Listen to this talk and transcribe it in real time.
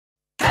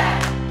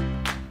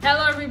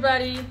Hello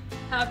everybody,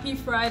 happy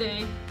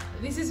Friday.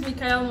 This is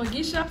Mikael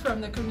Mogisha from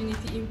the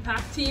Community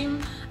Impact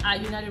Team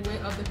at United Way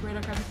of the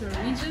Greater Capital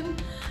Region.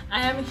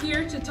 I am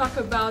here to talk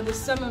about the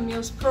Summer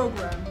Meals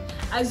Program.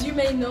 As you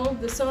may know,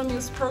 the Summer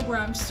Meals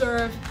Program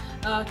serves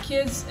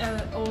kids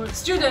or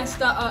students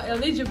that are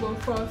eligible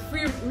for a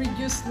free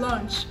reduced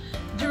lunch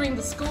during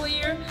the school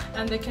year,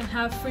 and they can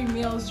have free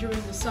meals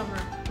during the summer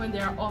when they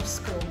are off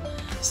school.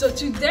 So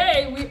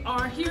today we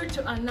are here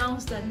to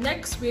announce that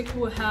next week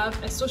we'll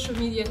have a social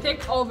media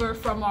takeover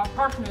from our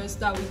partners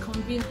that we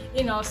convene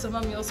in our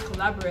Summer Meals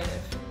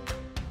Collaborative.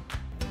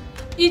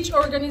 Each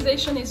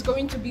organization is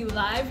going to be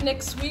live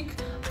next week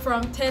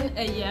from 10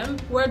 a.m.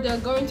 where they're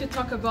going to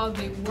talk about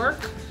their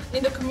work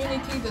in the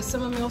community, the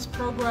Summer Meals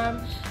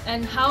Program,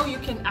 and how you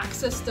can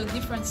access the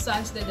different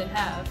sites that they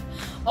have.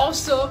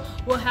 Also,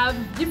 we'll have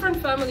different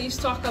families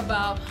talk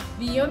about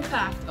the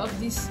impact of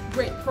this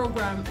great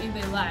program in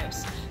their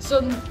lives.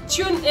 So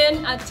tune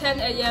in at 10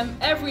 a.m.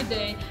 every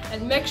day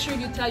and make sure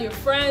you tell your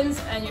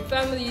friends and your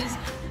families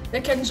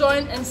they can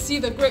join and see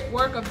the great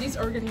work of this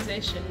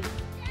organization.